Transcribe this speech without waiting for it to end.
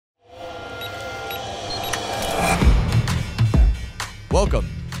Welcome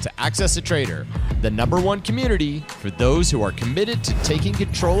to Access a Trader, the #1 community for those who are committed to taking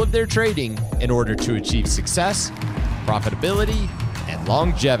control of their trading in order to achieve success, profitability, and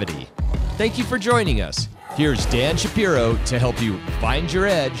longevity. Thank you for joining us. Here's Dan Shapiro to help you find your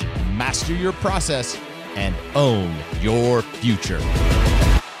edge, master your process, and own your future.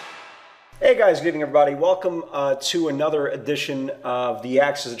 Hey guys, good evening everybody. Welcome to another edition of the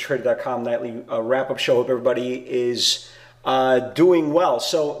AccessATrader.com nightly wrap-up show. Hope everybody is doing well.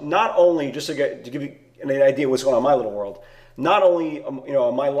 So not only, just to give you an idea of what's going on in my little world, not only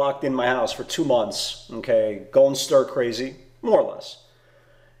am I locked in my house for 2 months, okay, going stir crazy, more or less.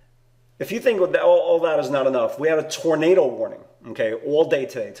 If you think all that is not enough, we had a tornado warning, okay, all day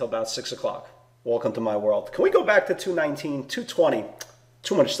today till about 6 o'clock. Welcome to my world. Can we go back to 219, 220?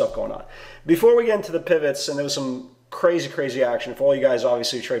 Too much stuff going on. Before we get into the pivots, and there was some crazy action. For all you guys,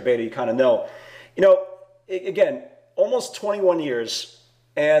 obviously, who trade beta, you kind of know. Again, almost 21 years,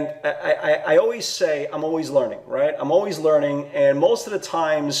 and I always say I'm always learning, right? I'm always learning, and most of the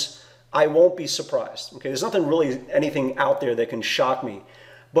times I won't be surprised. Okay, there's nothing really, anything out there that can shock me.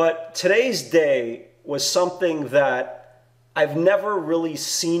 But today's day was something that I've never really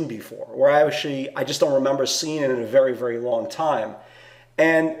seen before, where I just don't remember seeing it in a very long time.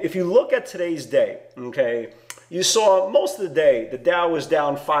 And if you look at today's day, okay, you saw most of the day, the Dow was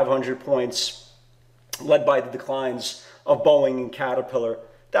down 500 points, led by the declines of Boeing and Caterpillar.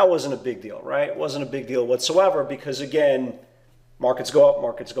 That wasn't a big deal, right? It wasn't a big deal whatsoever because, again, markets go up,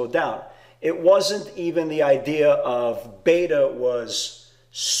 markets go down. It wasn't even the idea of beta was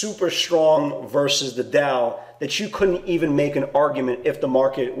super strong versus the Dow that you couldn't even make an argument if the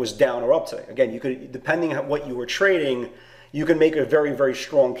market was down or up today. Again, you could, depending on what you were trading, you can make a very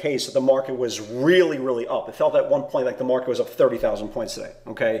strong case that the market was really up. It felt at one point like the market was up 30,000 points today,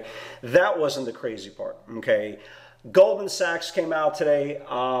 okay? That wasn't the crazy part, okay? Goldman Sachs came out today.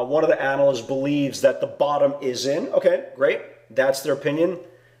 One of the analysts believes that the bottom is in. Okay, great. That's their opinion.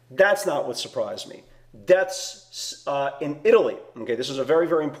 That's not what surprised me. Deaths in Italy, okay? This is a very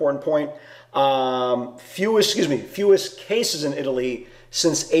important point. Fewest cases in Italy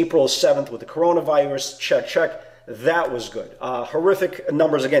since April 7th with the coronavirus. Check. That was good. Horrific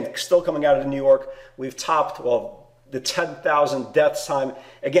numbers, again, still coming out of New York. We've topped, the 10,000 deaths time.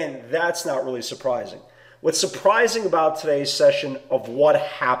 Again, that's not really surprising. What's surprising about today's session of what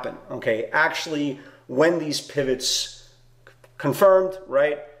happened, okay, actually when these pivots confirmed,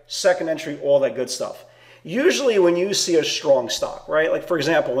 right, second entry, all that good stuff. Usually when you see a strong stock, right, like for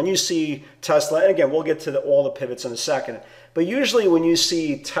example, when you see Tesla, and again, we'll get to all the pivots in a second, but usually when you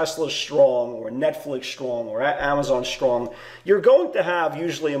see Tesla strong or Netflix strong or Amazon strong, you're going to have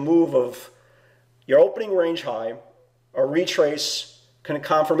usually a move of your opening range high, a retrace,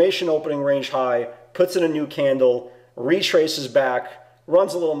 confirmation opening range high, puts in a new candle, retraces back,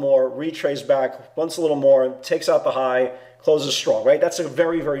 runs a little more, retraces back, runs a little more, takes out the high, closes strong, right? That's a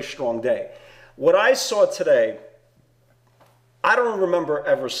very strong day. What I saw today, I don't remember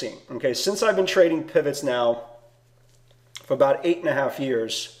ever seeing, okay? Since I've been trading pivots now for about 8.5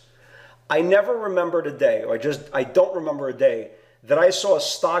 years, I never remembered a day, or I don't remember a day that I saw a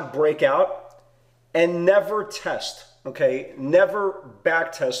stock break out and never test, okay? Never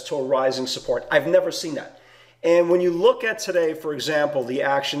back test to a rising support. I've never seen that. And when you look at today, for example, the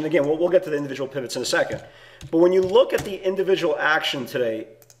action, again, we'll get to the individual pivots in a second, but when you look at the individual action today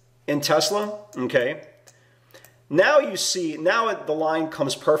in Tesla, okay, now you see, now the line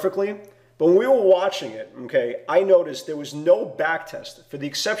comes perfectly. But when we were watching it, okay, I noticed there was no back test for the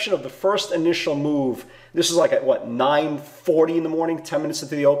exception of the first initial move. This is like at what, 9:40 in the morning, 10 minutes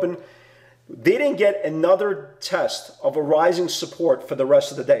into the open. They didn't get another test of a rising support for the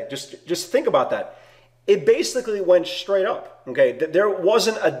rest of the day. Just think about that. It basically went straight up, okay? There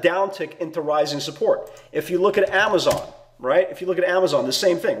wasn't a downtick into rising support. If you look at Amazon, right? If you look at Amazon, the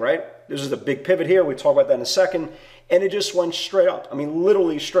same thing, right? This is the big pivot here. We talk about that in a second. And it just went straight up. I mean,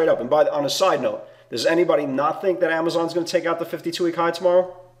 literally straight up. And on a side note, does anybody not think that Amazon's going to take out the 52-week high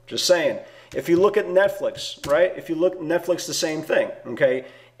tomorrow? Just saying. If you look at Netflix, right? If you look at Netflix, the same thing, okay?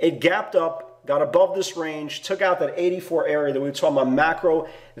 It gapped up, got above this range, took out that 84 area that we were talking about macro.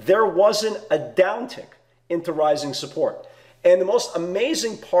 There wasn't a downtick into rising support. And the most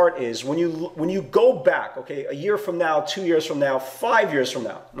amazing part is when you go back, okay, a year from now, 2 years from now, 5 years from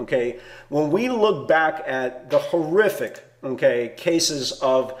now, okay, when we look back at the horrific, okay, cases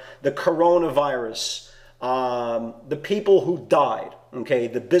of the coronavirus, the people who died, okay,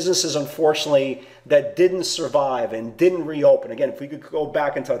 the businesses, unfortunately, that didn't survive and didn't reopen. Again, if we could go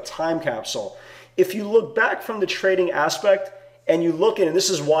back into a time capsule, if you look back from the trading aspect and you look at, and this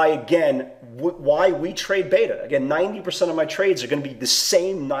is why, again, why we trade beta. Again, 90% of my trades are going to be the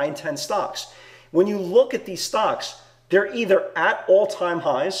same 9-10 stocks. When you look at these stocks, they're either at all-time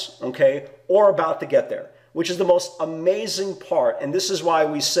highs, okay, or about to get there, which is the most amazing part. And this is why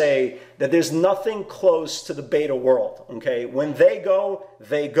we say that there's nothing close to the beta world, okay? When they go,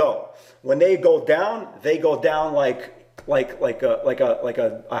 they go. When they go down like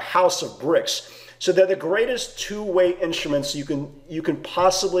a house of bricks. So they're the greatest two-way instruments you can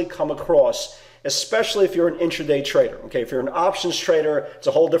possibly come across, especially if you're an intraday trader. Okay, if you're an options trader, it's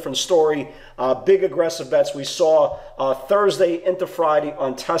a whole different story. Big aggressive bets we saw Thursday into Friday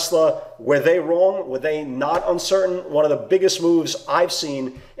on Tesla. Were they wrong? Were they not uncertain? One of the biggest moves I've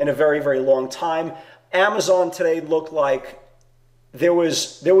seen in a very, very long time. Amazon today looked like today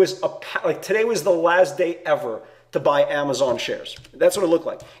was the last day ever to buy Amazon shares. That's what it looked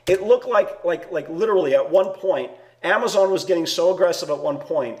like. It looked like literally at one point, Amazon was getting so aggressive at one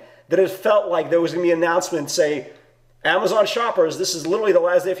point that it felt like there was going to be an announcement say, Amazon shoppers, this is literally the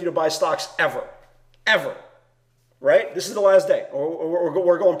last day for you to buy stocks ever. Ever. Right? This is the last day. Or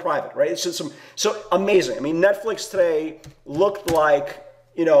we're going private, right? It's just so amazing. I mean, Netflix today looked like,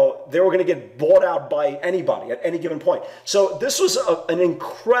 they were going to get bought out by anybody at any given point. So this was an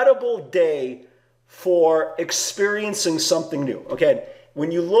incredible day for experiencing something new. Okay,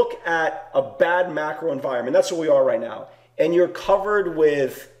 when you look at a bad macro environment, that's what we are right now, and you're covered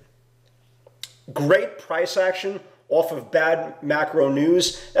with great price action off of bad macro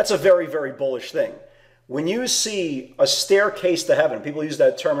news, that's a very, very bullish thing. When you see a staircase to heaven, people use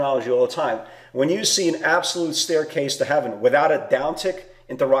that terminology all the time, when you see an absolute staircase to heaven without a downtick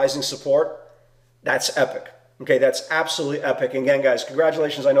into rising support, that's epic. Okay, that's absolutely epic. And again, guys,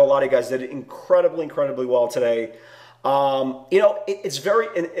 congratulations. I know a lot of you guys did incredibly, incredibly well today. It's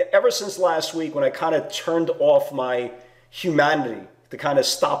ever since last week when I kind of turned off my humanity to kind of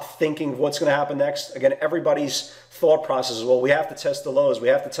stop thinking what's going to happen next. Again, everybody's thought process is, well, we have to test the lows. We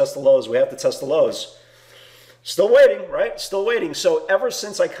have to test the lows. We have to test the lows. Still waiting, right? Still waiting. So ever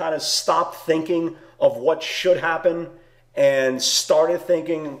since I kind of stopped thinking of what should happen and started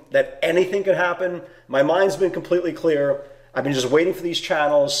thinking that anything could happen, my mind's been completely clear. I've been just waiting for these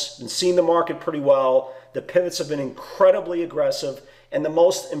channels and seeing the market pretty well. The pivots have been incredibly aggressive. And the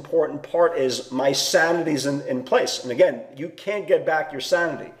most important part is my sanity's in place. And again, you can't get back your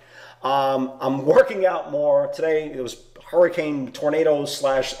sanity. I'm working out more. Today, it was hurricane, tornado /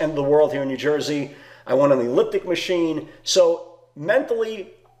 end of the world here in New Jersey. I went on the elliptic machine. So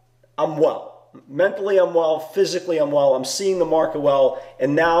mentally, I'm well. Mentally, I'm well. Physically, I'm well. I'm seeing the market well.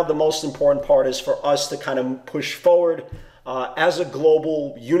 And now the most important part is for us to kind of push forward as a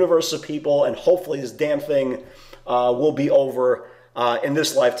global universe of people. And hopefully this damn thing will be over in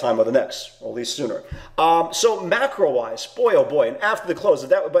this lifetime or the next, or at least sooner. So macro-wise, boy, oh boy. And after the close,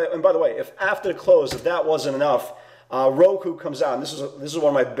 and by the way, if after the close, if that wasn't enough, Roku comes out, and this is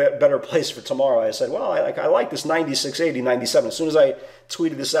one of my better plays for tomorrow. I said, well, I like this 96.80, 97. As soon as I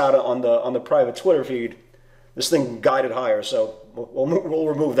tweeted this out on the private Twitter feed, this thing guided higher. So we'll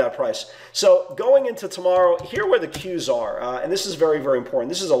remove that price. So going into tomorrow, here where the cues are, and this is very, very important.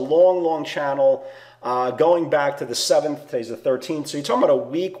 This is a long, long channel going back to the 7th. Today's the 13th. So you're talking about a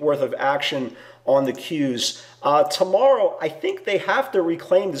week worth of action on the cues. Tomorrow, I think they have to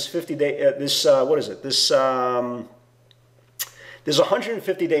reclaim this 50-day, there's a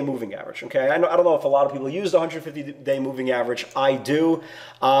 150-day moving average, okay? I don't know if a lot of people use the 150-day moving average. I do.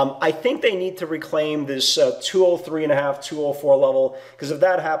 I think they need to reclaim this 203.5, 204 level, because if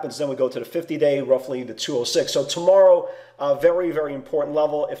that happens, then we go to the 50-day, roughly the 206. So tomorrow, very, very important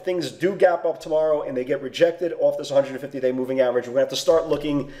level. If things do gap up tomorrow and they get rejected off this 150-day moving average, we're going to have to start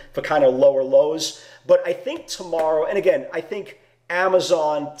looking for kind of lower lows. But I think tomorrow, and again, I think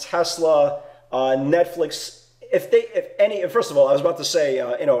Amazon, Tesla, Netflix, first of all, I was about to say,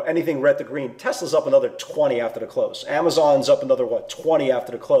 anything red to green. Tesla's up another 20 after the close. Amazon's up another, 20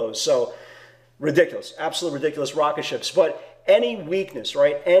 after the close. So ridiculous, absolutely ridiculous rocket ships. But any weakness,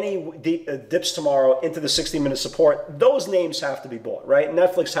 right? Any dips tomorrow into the 60-minute support, those names have to be bought, right?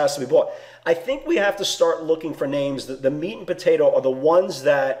 Netflix has to be bought. I think we have to start looking for names. The meat and potato are the ones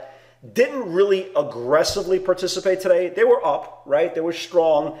that didn't really aggressively participate today. They were up, right? They were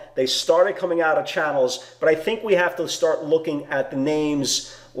strong. They started coming out of channels, but I think we have to start looking at the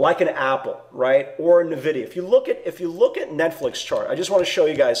names like an Apple, right? Or NVIDIA. If you look at Netflix chart, I just want to show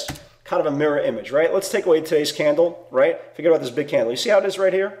you guys kind of a mirror image, right? Let's take away today's candle, right? Forget about this big candle. You see how it is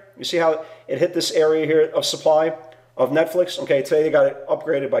right here? You see how it hit this area here of supply of Netflix? Okay, today they got it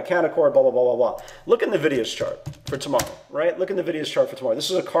upgraded by Canaccord, blah, blah, blah, blah, blah. Look in the videos chart for tomorrow, right? Look in the videos chart for tomorrow.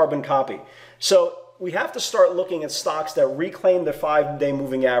 This is a carbon copy. So we have to start looking at stocks that reclaim their 5-day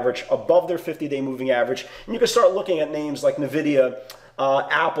moving average above their 50-day moving average. And you can start looking at names like NVIDIA,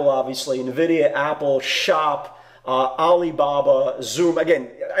 Apple, obviously, NVIDIA, Apple, Shop, Alibaba, Zoom. Again,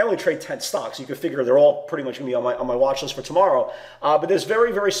 I only trade 10 stocks. You can figure they're all pretty much going to be on my watch list for tomorrow. But there's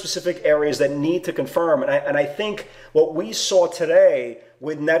very, very specific areas that need to confirm. And I think what we saw today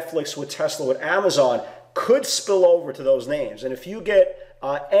with Netflix, with Tesla, with Amazon could spill over to those names. And if you get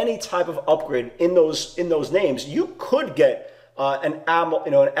any type of upgrade in those names, you could get an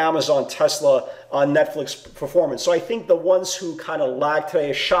Amazon, Tesla, Netflix performance. So I think the ones who kind of lag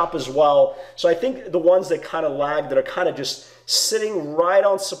today is Shop as well. So I think the ones that kind of lag, that are kind of just sitting right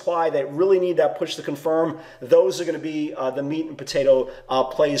on supply, that really need that push to confirm, those are going to be the meat and potato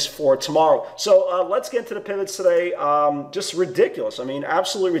plays for tomorrow. So let's get into the pivots today. Just ridiculous. I mean,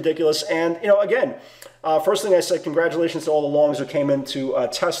 absolutely ridiculous. And, again, first thing I said, congratulations to all the longs who came into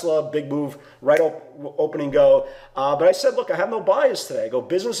Tesla. Big move, right open and go. But I said, look, I have no bias today. I go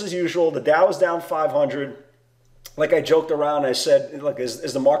business as usual. The Dow is down 500. Like I joked around, I said, look, is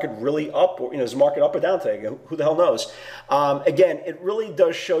the market really up? Or, is the market up or down today? Who the hell knows? Again, it really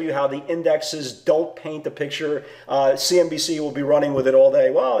does show you how the indexes don't paint the picture. CNBC will be running with it all day.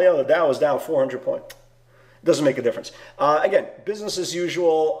 Well, the Dow is down 400 points. Doesn't make a difference. Again, business as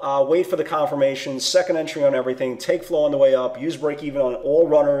usual. Wait for the confirmation. Second entry on everything. Take flow on the way up. Use break even on all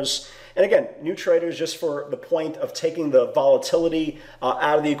runners. And again, new traders, just for the point of taking the volatility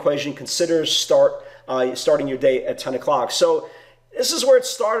out of the equation, consider starting your day at 10 o'clock. So this is where it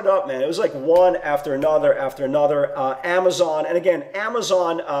started up, man. It was like one after another after another. Amazon, and again,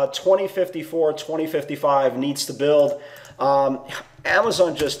 Amazon 2054, 2055 needs to build.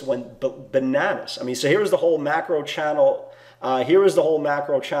 Amazon just went bananas. I mean, so here's the whole macro channel. Here is the whole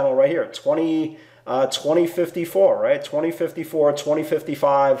macro channel right here. 2054, right? 2054,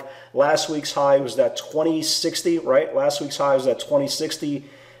 2055. Last week's high was that 2060, right? Last week's high was that 2060.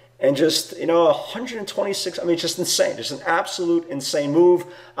 And just, 126, I mean, it's just insane. Just an absolute insane move.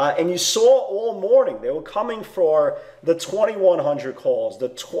 And you saw all morning, they were coming for the 2100 calls, the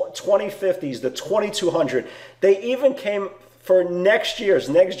 2050s, the 2200. They even came for next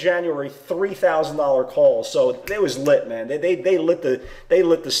January, $3,000 calls. So it was lit, man. They lit the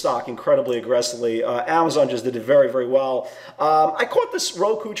stock incredibly aggressively. Amazon just did it very, very well. I caught this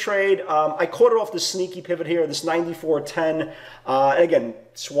Roku trade. I caught it off the sneaky pivot here, this 94.10. And again,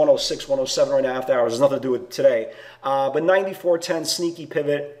 it's 106, 107 right now after hours. There's nothing to do with today. But 94.10 sneaky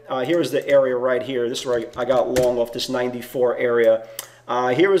pivot. Here's the area right here. This is where I got long off this 94 area.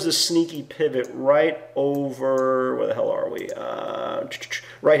 Here is the sneaky pivot right over, where the hell are we?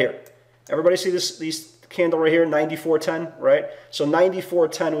 Right here. Everybody see these candle right here, 94.10, right? So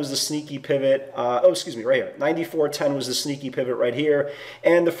 94.10 was the sneaky pivot. Right here. 94.10 was the sneaky pivot right here.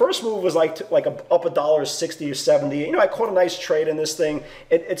 And the first move was up $1.60 or 70. I caught a nice trade in this thing.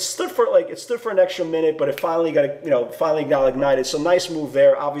 It stood for an extra minute, but it finally got ignited. So nice move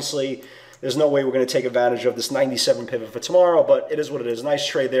there. Obviously, there's no way we're going to take advantage of this 97 pivot for tomorrow, but it is what it is. Nice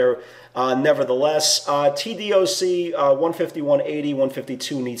trade there. Nevertheless, TDOC 150, 180,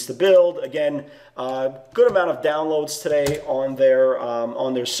 152 needs to build. Again, good amount of downloads today on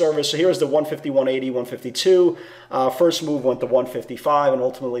their service. So here's the 150, 180, 152. First move went to 155 and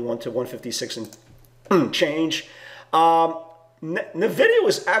ultimately went to 156 and change. NVIDIA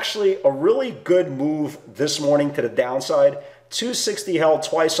was actually a really good move this morning to the downside. 260 held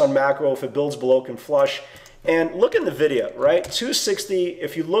twice on macro. If it builds below, can flush. And look in the video, right? 260,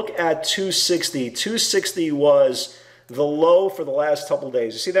 if you look at 260 was the low for the last couple of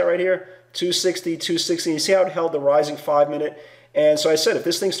days. You see that right here? 260. You see how it held the rising 5-minute? And so I said, if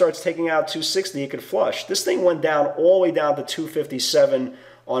this thing starts taking out 260, it could flush. This thing went down all the way down to 257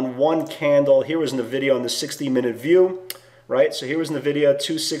 on one candle. Here was in the video on the 60-minute view. Right, so here was NVIDIA,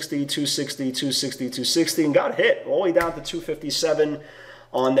 260, 260, 260, 260, and got hit all the way down to 257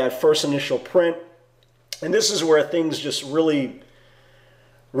 on that first initial print. And this is where things just really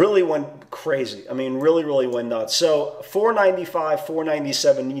went crazy. I mean, really went nuts. So 495,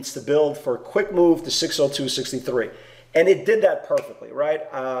 497 needs to build for a quick move to 602.63. And it did that perfectly, right?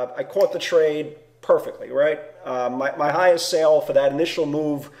 I caught the trade perfectly, right? My highest sale for that initial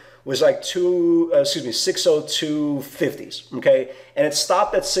move was like 602.50s, okay? And it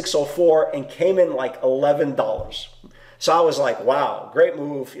stopped at 604 and came in like $11. So I was like, wow, great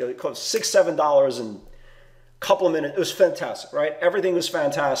move. It cost $6, $7 in a couple of minutes. It was fantastic, right? Everything was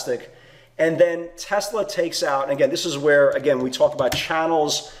fantastic. And then Tesla takes out, and again, this is where, again, we talk about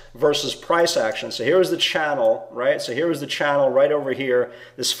channels versus price action. So here is the channel, right? So here is the channel right over here,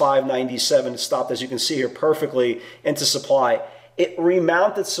 this 597 stopped, as you can see here, perfectly into supply. it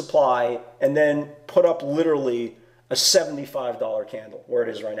remounted supply and then put up literally a $75 candle where it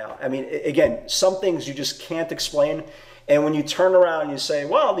is right now. I mean, again, some things you just can't explain. And when you turn around and you say,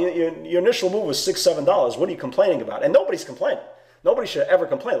 well, your initial move was $6, $7, what are you complaining about? And nobody's complaining. Nobody should ever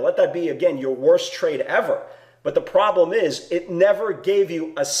complain. Let that be, again, your worst trade ever. But the problem is it never gave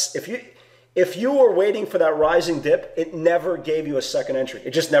you a, if you were waiting for that rising dip, it never gave you a second entry.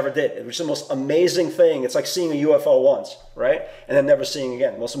 It just never did. It was the most amazing thing. It's like seeing a UFO once, right? And then never seeing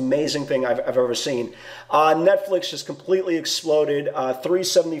again. Most amazing thing I've ever seen. Netflix just completely exploded.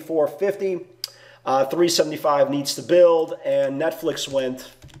 374.50. 375 needs to build, and Netflix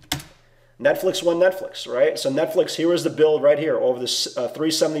went Netflix, right? So Netflix, here is the build right here over this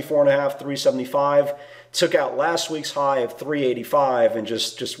 374.5, 375. Took out last week's high of 385 and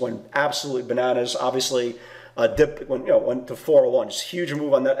just went absolutely bananas. Obviously, dip went to 401. Just huge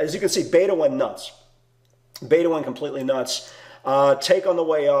move on that. As you can see, beta went nuts. Beta went completely nuts. Take on the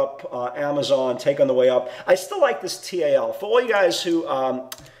way up. Amazon, take on the way up. I still like this TAL. For all you guys who,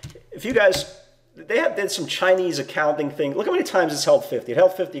 if you guys, they did some Chinese accounting thing. Look how many times it's held 50. It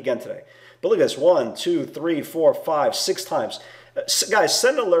held 50 again today. But look at this. 1, 2, 3, 4, 5, 6 times. Guys,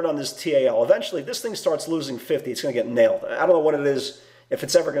 send an alert on this TAL. Eventually, if this thing starts losing 50, it's going to get nailed. I don't know what it is, if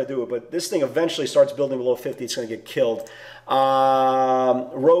it's ever going to do it, but this thing eventually starts building below 50, it's going to get killed.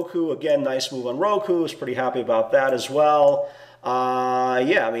 Roku, again, nice move on Roku. I was pretty happy about that as well.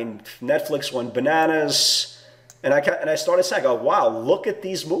 Yeah, I mean, Netflix went bananas. And I started saying, oh, wow, look at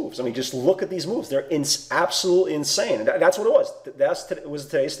these moves. I mean, just look at these moves. They're absolutely insane. And that's what it was. It was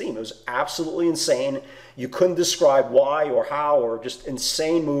today's theme. It was absolutely insane. You couldn't describe why or how, or just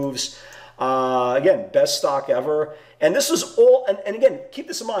insane moves. Again, best stock ever. And this was all, and again, keep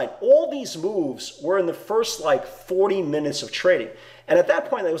this in mind, all these moves were in the first like 40 minutes of trading. And at that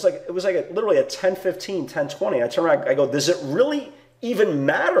point, it was like literally a 10:15, 10:20. I turn around, I go, does it really even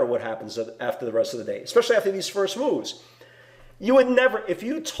matter what happens after the rest of the day, especially after these first moves? You would never, if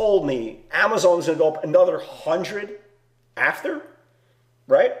you told me Amazon's going to go up another 100 after,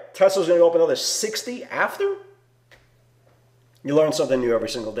 right? Tesla's going to go up another 60 after. You learn something new every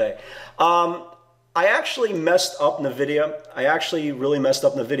single day. I actually messed up NVIDIA. I actually really messed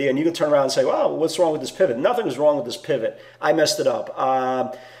up NVIDIA. And you can turn around and say, wow, what's wrong with this pivot? Nothing was wrong with this pivot. I messed it up.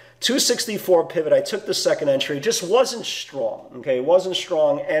 264 pivot, I took the second entry, just wasn't strong, okay, it wasn't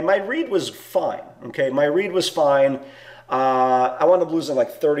strong, and my read was fine, okay, my read was fine. I wound up losing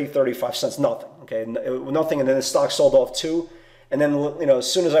like 30, 35 cents, nothing, okay, nothing, and then the stock sold off too, and then, you know,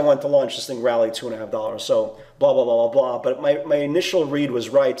 as soon as I went to lunch, this thing rallied $2.50, so blah, blah, blah, blah, blah, but my initial read was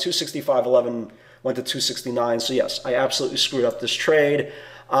right, 265.11 went to 269, so yes, I absolutely screwed up this trade.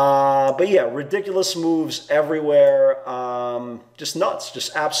 But yeah, ridiculous moves everywhere. Just nuts,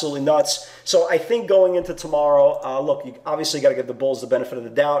 just absolutely nuts. So I think going into tomorrow, look, you obviously got to give the bulls the benefit of the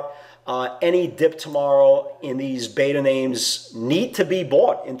doubt. Any dip tomorrow in these beta names need to be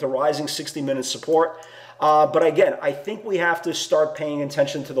bought into rising 60-minute support. But again, I think we have to start paying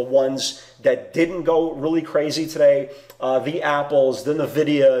attention to the ones that didn't go really crazy today. The Apples, the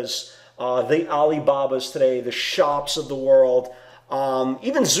NVIDIAs, the Alibabas today, the Shops of the world.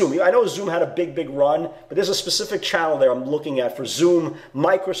 Even Zoom. I know Zoom had a big run, but there's a specific channel there I'm looking at for Zoom.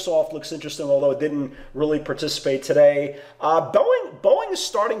 Microsoft looks interesting, although it didn't really participate today. Boeing is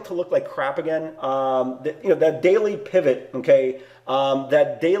starting to look like crap again. That daily pivot, okay,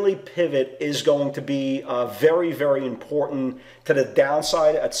 that daily pivot is going to be very, very important to the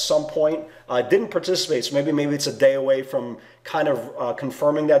downside at some point. Didn't participate, so maybe it's a day away from kind of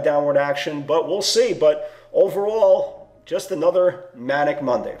confirming that downward action, but we'll see. But overall, just another manic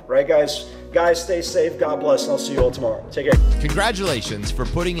Monday, right, guys? Guys, stay safe. God bless, and I'll see you all tomorrow. Take care. Congratulations for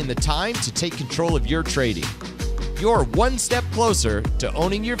putting in the time to take control of your trading. You're one step closer to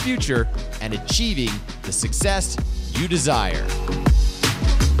owning your future and achieving the success you desire.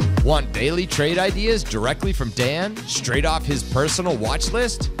 Want daily trade ideas directly from Dan, straight off his personal watch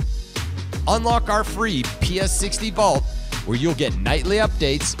list? Unlock our free PS60 Vault, where you'll get nightly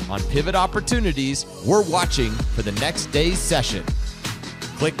updates on pivot opportunities we're watching for the next day's session.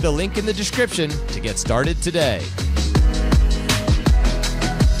 Click the link in the description to get started today.